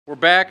We're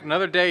back,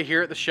 another day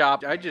here at the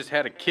shop. I just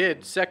had a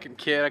kid, second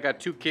kid. I got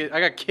 2 kids. I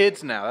got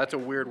kids now. That's a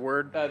weird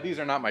word. These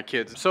are not my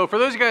kids. So for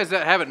those of you guys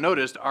that haven't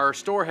noticed, our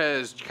store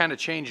has kind of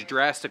changed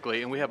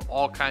drastically and we have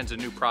all kinds of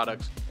new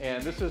products.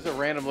 And this is a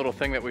random little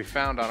thing that we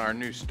found on our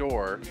new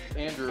store.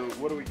 Andrew,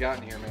 what do we got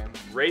in here, man?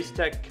 Race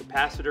Tech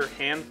Capacitor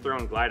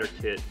hand-thrown glider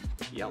kit,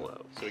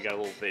 yellow. So we got a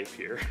little vape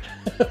here.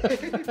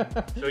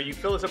 So you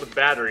fill this up with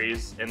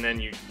batteries and then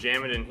you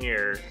jam it in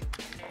here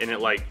and it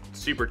like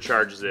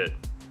supercharges it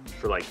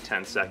for like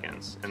 10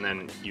 seconds, and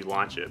then you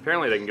launch it.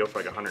 Apparently they can go for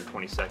like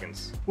 120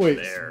 seconds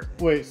there.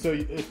 Wait, so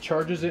it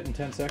charges it in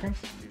 10 seconds?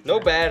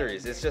 No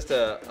batteries, it's just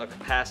a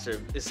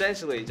capacitor.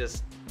 Essentially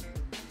just,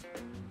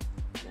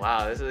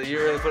 wow,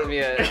 you're really putting me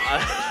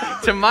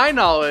at... To my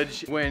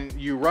knowledge, when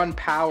you run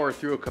power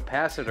through a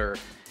capacitor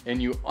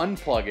and you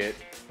unplug it,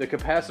 the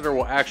capacitor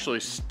will actually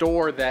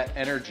store that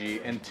energy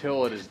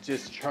until it is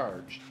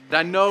discharged.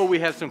 I know we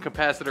have some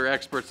capacitor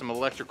experts, some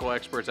electrical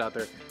experts out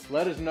there.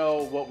 Let us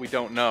know what we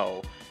don't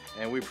know.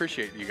 And we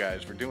appreciate you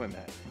guys for doing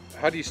that.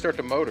 How do you start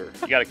the motor?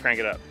 You gotta crank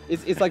it up.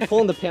 It's like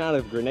pulling the pin out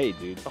of a grenade,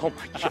 dude. Oh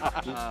my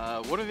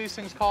god. What are these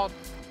things called?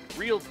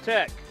 Real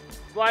Tech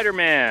Glider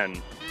Man.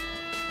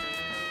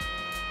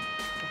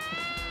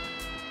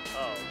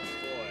 Oh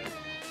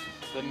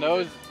boy.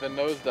 The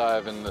nose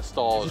dive in the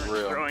stall is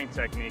real. Throwing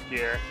technique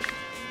here.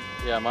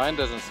 Yeah, mine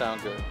doesn't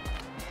sound good.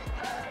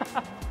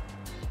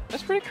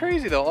 That's pretty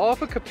crazy though, all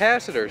off a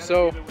capacitor.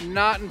 So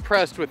not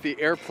impressed with the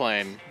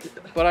airplane,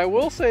 but I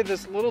will say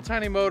this little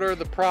tiny motor,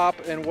 the prop,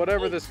 and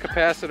whatever this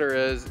capacitor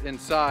is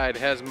inside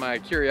has my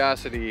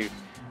curiosity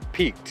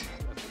piqued.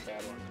 That's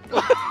a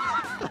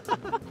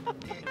bad one.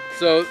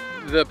 So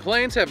the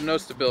planes have no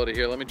stability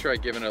here. Let me try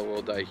giving it a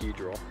little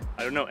dihedral.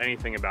 I don't know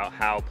anything about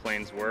how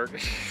planes work,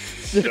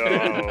 so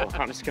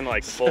I'm just gonna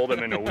like fold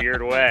them in a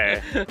weird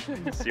way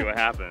and see what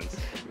happens.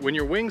 When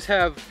your wings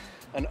have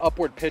an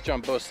upward pitch on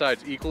both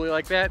sides equally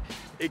like that,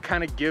 it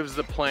kind of gives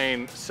the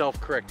plane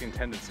self-correcting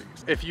tendencies.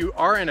 If you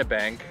are in a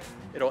bank,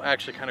 it'll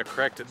actually kind of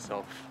correct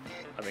itself.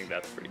 I think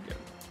that's pretty good.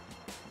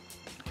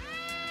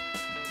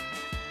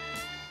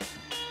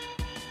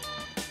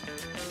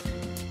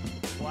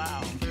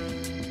 Wow.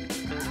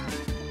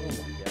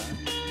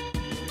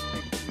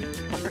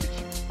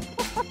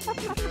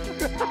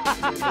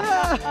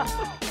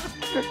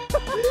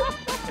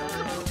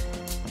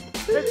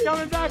 It's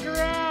coming back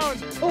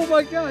around! Oh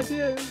my god,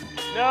 yeah.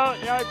 No,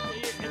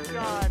 it's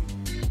gone.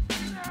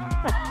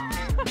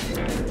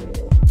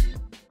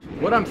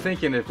 What I'm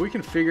thinking, if we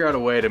can figure out a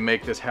way to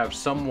make this have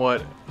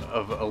somewhat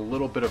of a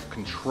little bit of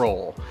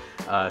control,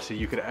 so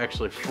you could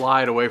actually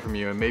fly it away from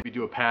you and maybe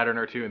do a pattern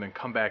or two and then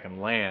come back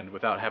and land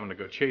without having to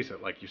go chase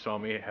it like you saw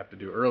me have to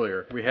do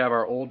earlier. We have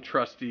our old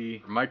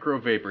trusty micro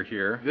vapor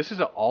here. This is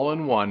an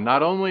all-in-one.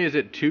 Not only is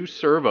it 2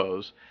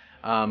 servos,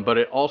 but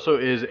it also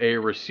is a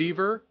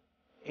receiver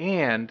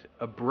and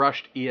a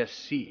brushed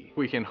ESC.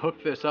 We can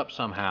hook this up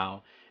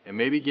somehow and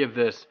maybe give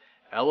this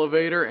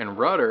elevator and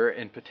rudder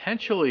and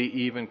potentially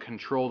even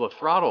control the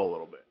throttle a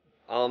little bit.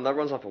 That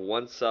runs off a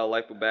 1-cell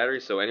LiPo battery,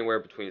 so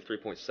anywhere between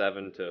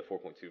 3.7 to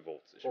 4.2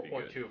 volts. It should be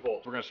good. 4.2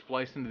 volts. We're going to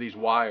splice into these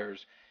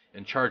wires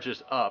and charge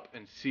this up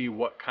and see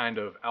what kind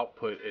of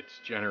output it's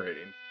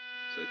generating.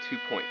 So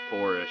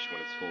 2.4-ish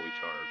when it's fully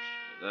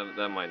charged.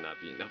 That might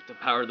not be enough to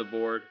power the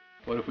board.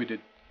 What if we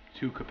did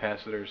 2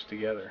 capacitors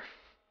together?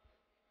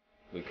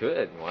 We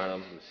could wire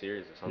them in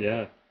series or something.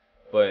 Yeah.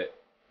 But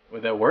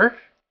would that work?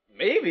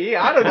 Maybe,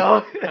 I don't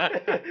know.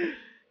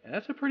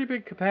 That's a pretty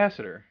big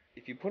capacitor.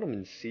 If you put them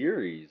in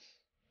series,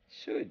 you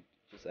should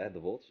just add the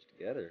voltage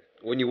together.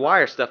 When you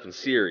wire stuff in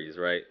series,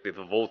 right, the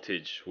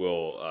voltage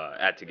will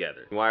add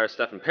together. When you wire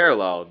stuff in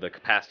parallel, the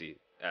capacity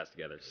adds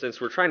together. Since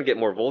we're trying to get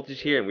more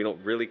voltage here and we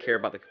don't really care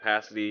about the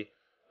capacity,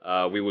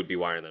 we would be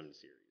wiring them in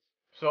series.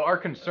 So our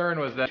concern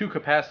was that 2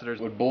 capacitors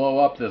would blow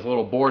up this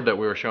little board that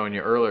we were showing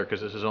you earlier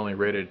because this is only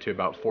rated to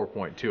about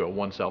 4.2, a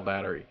 1-cell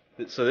battery.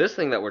 So this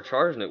thing that we're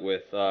charging it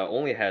with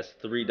only has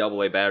 3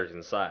 AA batteries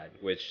inside,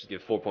 which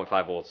give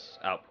 4.5 volts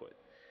output.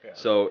 Yeah.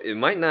 So it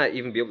might not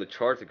even be able to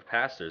charge the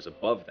capacitors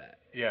above that.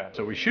 Yeah,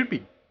 so we should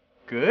be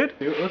good.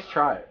 Let's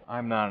try it.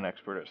 I'm not an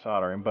expert at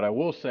soldering, but I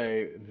will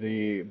say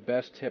the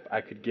best tip I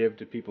could give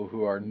to people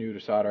who are new to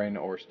soldering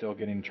or still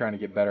trying to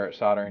get better at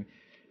soldering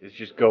is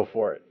just go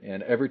for it.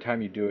 And every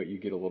time you do it, you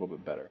get a little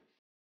bit better.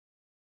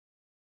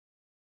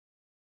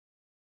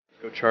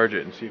 Go charge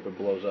it and see if it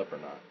blows up or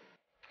not.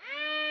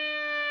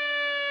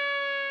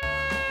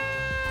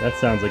 That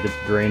sounds like it's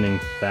draining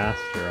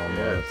faster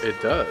almost. Yeah, it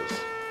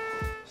does.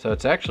 So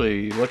it's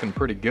actually looking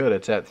pretty good.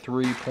 It's at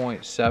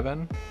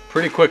 3.7.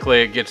 Pretty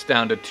quickly it gets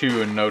down to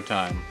 2 in no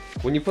time.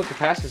 When you put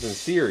capacitors in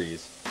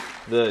series,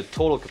 the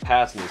total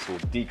capacitance will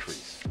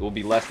decrease. It will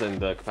be less than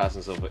the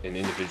capacitance of an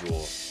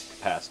individual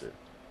capacitor.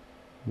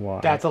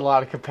 Wow. That's a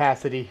lot of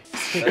capacity.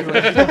 So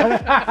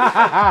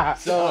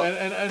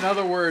in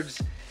other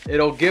words,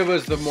 it'll give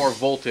us the more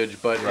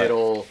voltage, but right.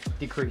 it'll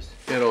decrease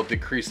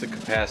the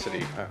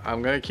capacity.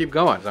 I'm going to keep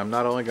going. I'm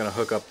not only going to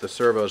hook up the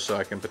servos so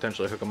I can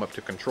potentially hook them up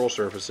to control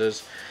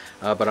surfaces,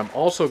 but I'm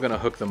also going to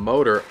hook the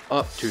motor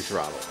up to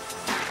throttle.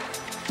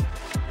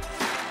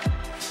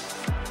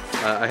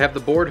 I have the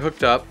board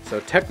hooked up, so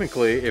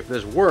technically, if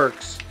this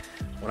works,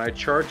 when I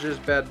charge this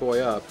bad boy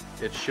up,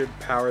 it should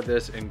power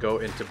this and go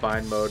into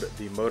bind mode.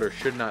 The motor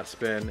should not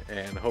spin,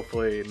 and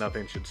hopefully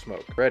nothing should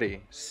smoke.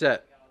 Ready,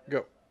 set,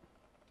 go.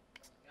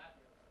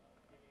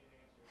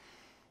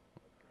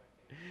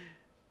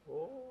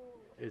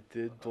 It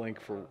did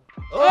blink for...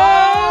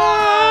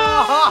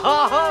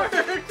 Oh!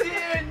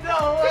 Dude,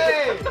 no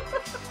way!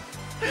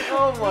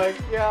 Oh my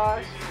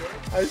gosh.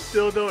 I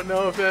still don't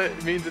know if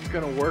that means it's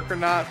gonna work or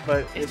not,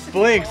 but it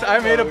blinks. I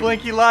made a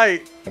blinky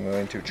light. I'm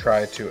going to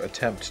try to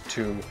attempt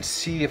to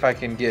see if I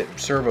can get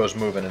servos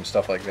moving and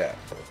stuff like that.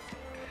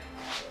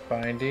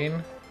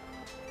 Binding.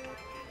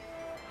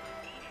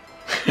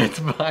 It's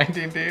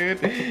binding, dude.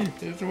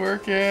 It's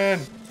working.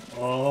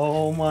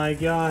 Oh my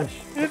gosh.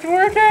 It's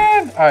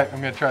working. All right,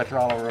 I'm gonna try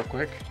throttle real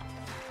quick.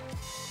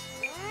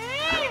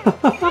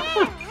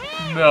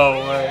 No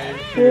way,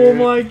 dude. Oh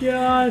my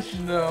gosh.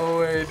 No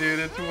way, dude,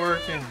 it's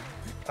working.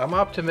 I'm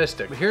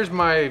optimistic. Here's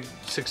my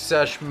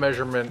success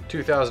measurement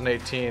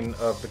 2018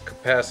 of the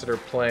capacitor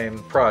plane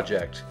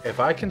project.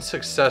 If I can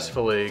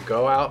successfully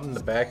go out in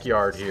the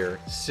backyard here,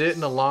 sit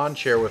in a lawn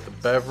chair with a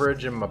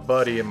beverage and my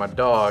buddy and my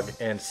dog,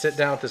 and sit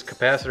down with this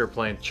capacitor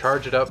plane,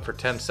 charge it up for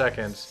 10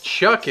 seconds,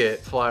 chuck it,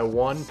 fly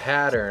one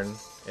pattern,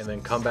 and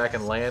then come back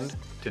and land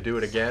to do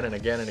it again and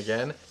again and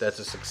again, that's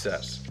a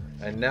success.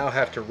 I now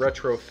have to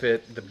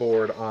retrofit the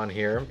board on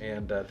here,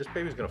 and this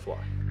baby's gonna fly.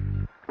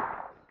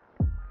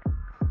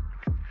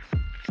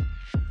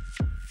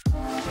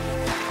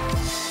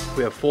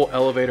 We have full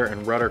elevator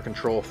and rudder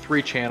control,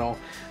 3-channel.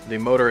 The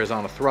motor is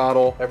on a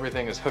throttle.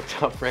 Everything is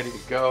hooked up, ready to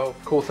go.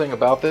 Cool thing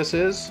about this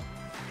is,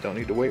 you don't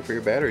need to wait for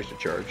your batteries to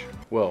charge.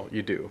 Well,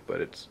 you do, but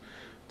it's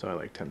only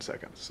like 10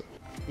 seconds. So.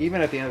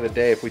 Even at the end of the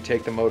day, if we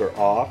take the motor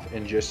off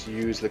and just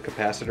use the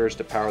capacitors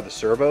to power the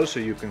servos so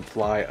you can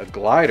fly a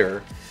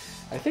glider,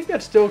 I think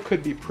that still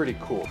could be pretty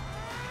cool.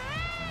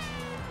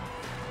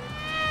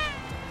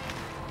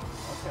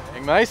 The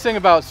nice thing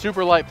about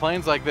super light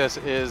planes like this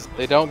is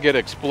they don't get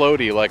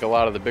explodey like a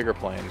lot of the bigger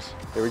planes.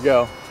 Here we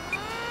go.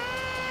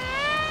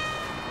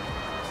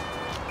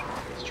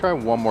 Let's try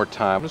one more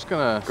time. I'm just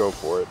gonna go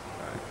for it.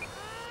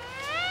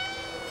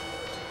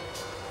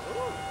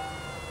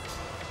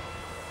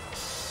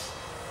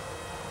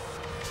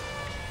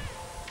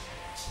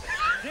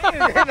 Dude,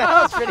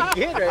 that was pretty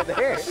good right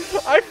there.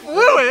 I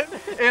flew it,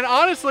 and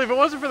honestly, if it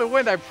wasn't for the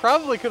wind, I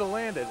probably could have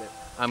landed it.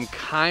 I'm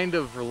kind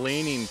of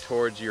leaning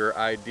towards your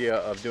idea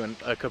of doing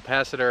a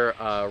capacitor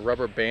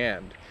rubber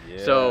band.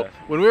 Yeah. So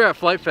when we were at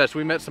Flight Fest,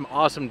 we met some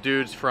awesome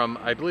dudes from,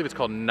 I believe it's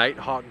called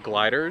Nighthawk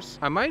Gliders.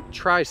 I might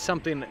try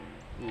something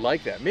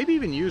like that. Maybe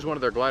even use one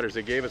of their gliders.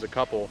 They gave us a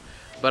couple,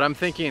 but I'm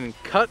thinking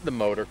cut the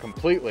motor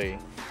completely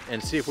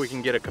and see if we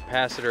can get a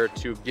capacitor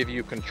to give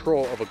you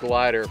control of a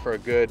glider for a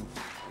good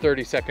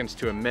 30 seconds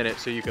to a minute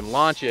so you can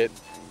launch it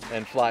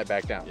and fly it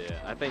back down. Yeah,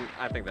 I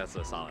think that's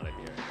a solid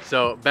idea.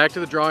 So back to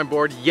the drawing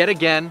board yet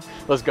again.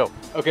 Let's go.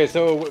 Okay,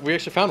 so we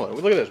actually found one.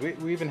 Look at this.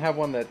 We even have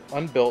one that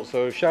unbuilt.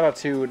 So shout out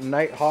to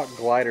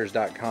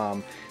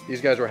nighthawkgliders.com.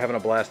 These guys were having a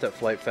blast at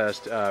Flight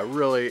Fest,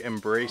 really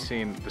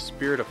embracing the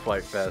spirit of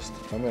Flight Fest.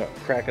 I'm gonna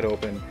crack it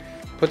open,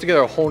 put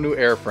together a whole new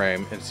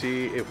airframe, and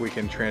see if we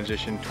can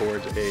transition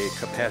towards a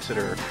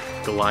capacitor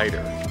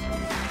glider.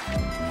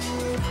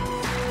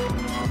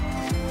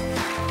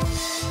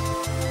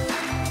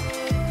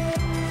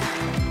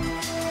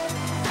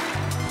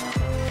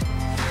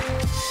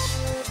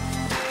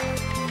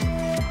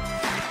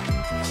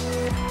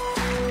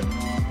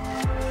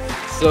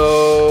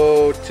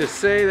 So to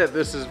say that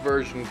this is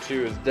version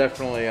 2 is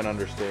definitely an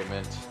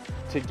understatement.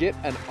 To get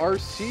an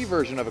RC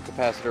version of a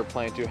capacitor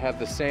plane to have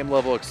the same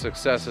level of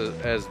success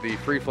as the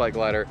free flight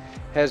glider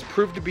has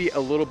proved to be a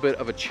little bit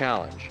of a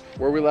challenge.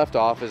 Where we left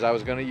off is I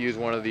was going to use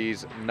one of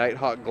these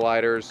Nighthawk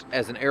gliders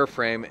as an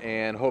airframe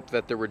and hope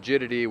that the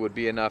rigidity would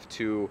be enough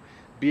to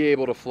be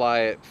able to fly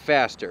it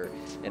faster.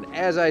 And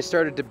as I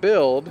started to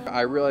build,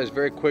 I realized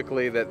very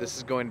quickly that this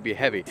is going to be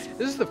heavy.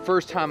 This is the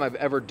first time I've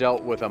ever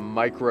dealt with a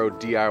micro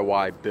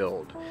DIY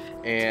build.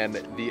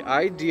 And the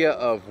idea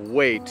of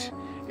weight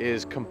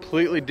is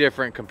completely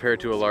different compared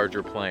to a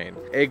larger plane.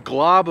 A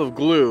glob of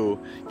glue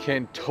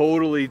can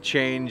totally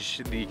change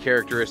the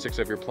characteristics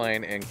of your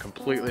plane and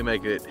completely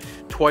make it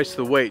twice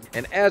the weight.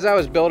 And as I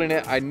was building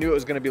it, I knew it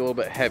was gonna be a little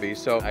bit heavy,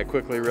 so I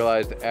quickly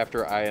realized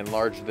after I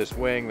enlarged this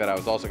wing that I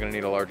was also gonna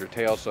need a larger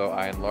tail, so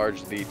I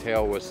enlarged the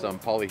tail with some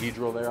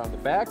polyhedral there on the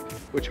back,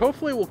 which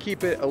hopefully will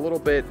keep it a little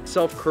bit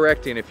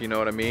self-correcting, if you know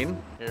what I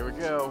mean. Here we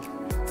go.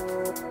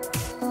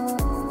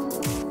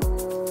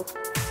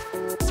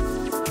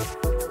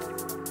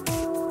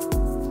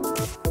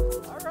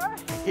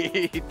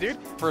 Dude,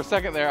 for a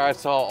second there, I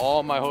saw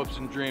all my hopes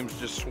and dreams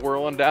just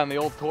swirling down the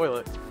old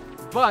toilet.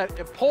 But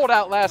it pulled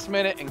out last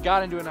minute and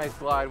got into a nice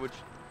glide, which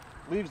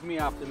leaves me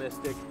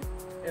optimistic.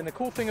 And the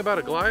cool thing about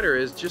a glider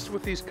is just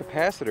with these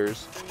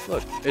capacitors,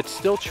 look, it's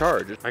still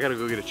charged. I gotta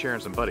go get a chair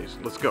and some buddies.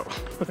 Let's go.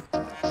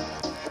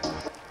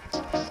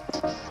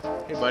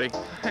 Hey buddy?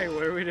 Hey,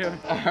 what are we doing?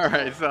 All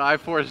right, so I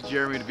forced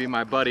Jeremy to be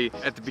my buddy.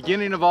 At the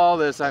beginning of all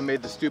this, I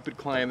made the stupid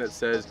claim that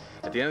says,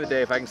 at the end of the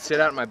day, if I can sit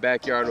out in my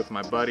backyard with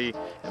my buddy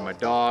and my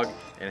dog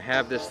and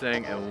have this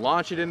thing and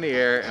launch it in the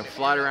air and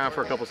fly it around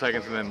for a couple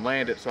seconds and then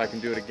land it so I can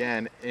do it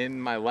again in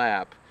my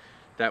lap,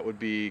 that would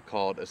be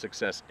called a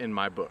success in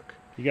my book.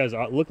 You guys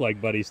look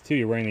like buddies too.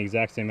 You're wearing the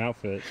exact same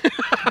outfit.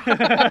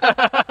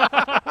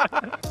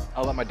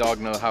 I'll let my dog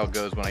know how it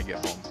goes when I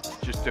get home.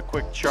 Just a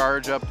quick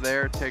charge up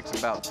there. It takes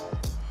about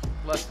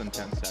less than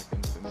 10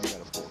 seconds and then you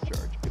got a full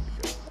charge. Good to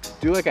go.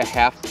 Do like a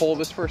half pull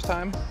this first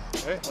time.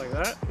 Okay, like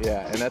that?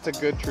 Yeah, and that's a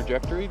good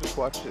trajectory. Just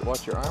watch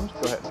your arms.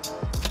 Go ahead.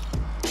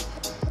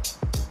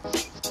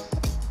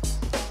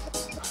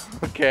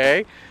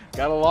 Okay,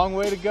 got a long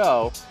way to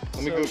go.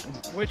 Let me go.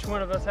 Which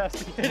one of us has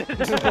to get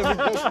it?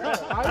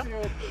 I do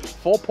it.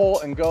 Full pull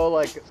and go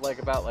like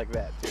about like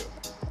that too.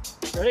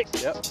 Ready?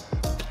 Yep.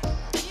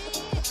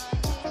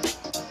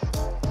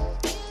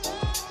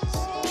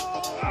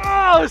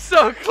 Oh,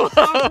 so close!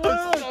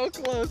 So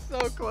close, so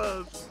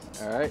close.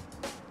 All right,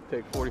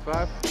 take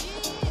 45.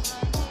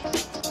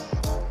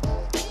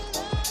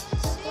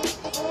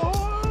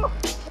 Oh!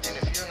 And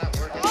if you're not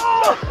working,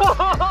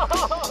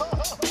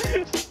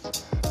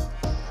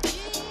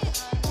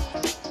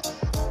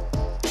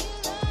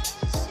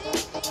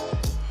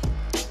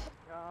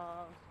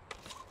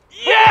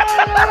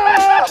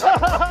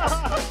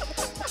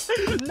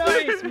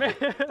 Nice, man.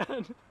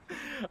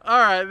 All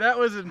right, that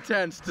was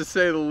intense to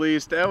say the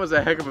least. That was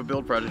a heck of a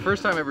build project.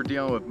 First time ever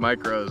dealing with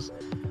micros.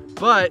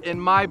 But in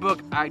my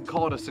book, I'd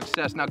call it a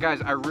success. Now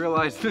guys, I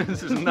realize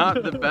this is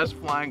not the best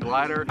flying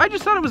glider. I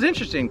just thought it was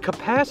interesting.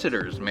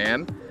 Capacitors,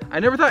 man. I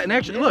never thought, and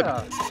actually, look,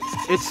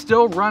 it's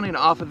still running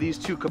off of these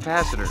two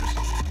capacitors.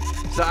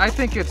 So I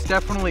think it's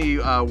definitely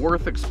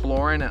worth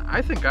exploring, and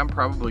I think I'm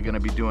probably gonna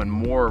be doing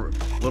more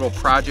little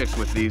projects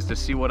with these to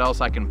see what else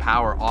I can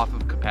power off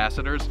of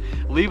capacitors.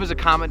 Leave us a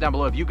comment down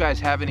below if you guys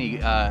have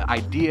any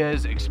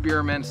ideas,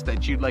 experiments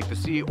that you'd like to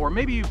see, or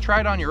maybe you've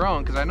tried on your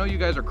own, because I know you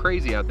guys are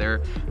crazy out there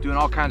doing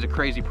all kinds of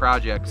crazy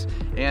projects.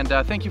 And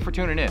thank you for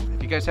tuning in.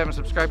 If you guys haven't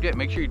subscribed yet,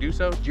 make sure you do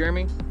so.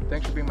 Jeremy,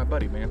 thanks for being my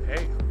buddy, man.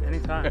 Hey,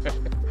 anytime.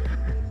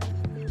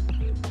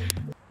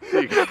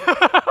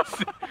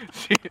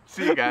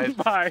 See you guys.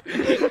 Bye.